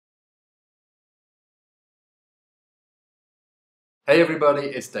Hey everybody,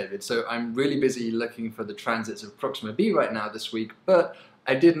 it's David. So I'm really busy looking for the transits of Proxima b right now this week, but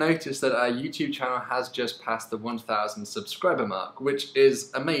I did notice that our YouTube channel has just passed the 1,000 subscriber mark, which is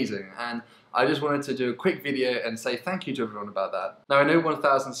amazing, and I just wanted to do a quick video and say thank you to everyone about that. Now I know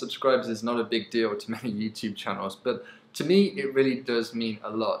 1,000 subscribers is not a big deal to many YouTube channels, but to me it really does mean a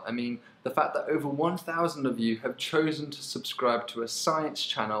lot. I mean, the fact that over 1,000 of you have chosen to subscribe to a science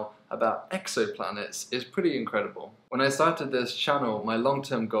channel about exoplanets is pretty incredible. When I started this channel, my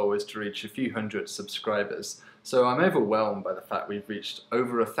long-term goal was to reach a few hundred subscribers, so I'm overwhelmed by the fact we've reached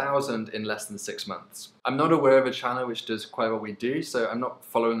over 1,000 in less than 6 months. I'm not aware of a channel which does quite what we do, so I'm not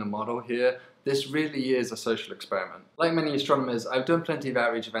following a model here. This really is a social experiment. Like many astronomers, I've done plenty of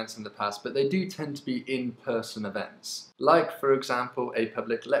outreach events in the past, but they do tend to be in-person events. Like, for example, a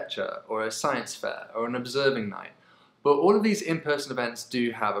public lecture, or a science fair, or an observing night. But all of these in-person events do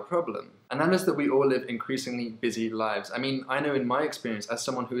have a problem, and that is that we all live increasingly busy lives. I mean, I know in my experience as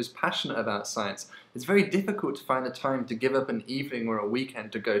someone who is passionate about science, it's very difficult to find the time to give up an evening or a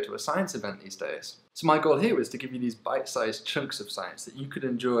weekend to go to a science event these days. So my goal here is to give you these bite-sized chunks of science that you could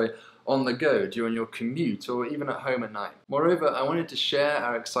enjoy on the go during your commute or even at home at night. Moreover, I wanted to share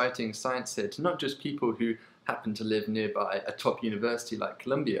our exciting science here to not just people who happen to live nearby a top university like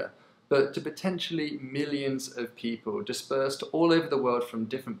Columbia, but to potentially millions of people dispersed all over the world from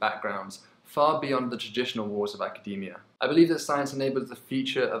different backgrounds, far beyond the traditional walls of academia. I believe that science enables the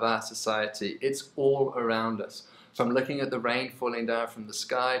future of our society. It's all around us, from looking at the rain falling down from the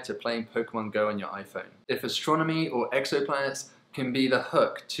sky to playing Pokemon Go on your iPhone. If astronomy or exoplanets can be the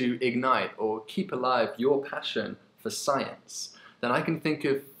hook to ignite or keep alive your passion for science, then I can think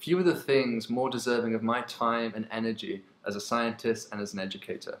of few other things more deserving of my time and energy as a scientist and as an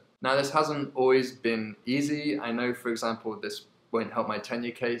educator. Now, this hasn't always been easy. I know, for example, this won't help my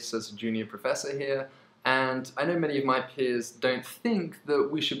tenure case as a junior professor here, and I know many of my peers don't think that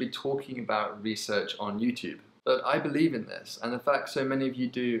we should be talking about research on YouTube. But I believe in this, and the fact so many of you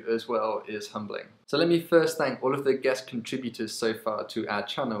do as well is humbling. So let me first thank all of the guest contributors so far to our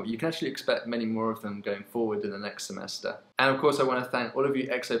channel. You can actually expect many more of them going forward in the next semester. And of course I want to thank all of you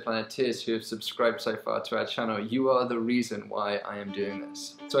exoplanetiers who have subscribed so far to our channel. You are the reason why I am doing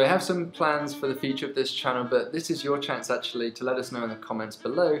this. So I have some plans for the future of this channel, but this is your chance actually to let us know in the comments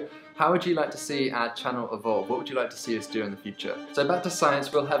below. How would you like to see our channel evolve? What would you like to see us do in the future? So back to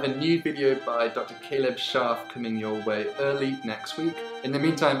science, we'll have a new video by Dr. Caleb Scharf coming your way early next week. In the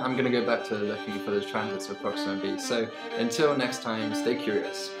meantime, I'm going to go back to looking for the transits of Proxima b. So until next time, stay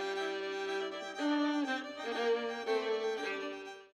curious.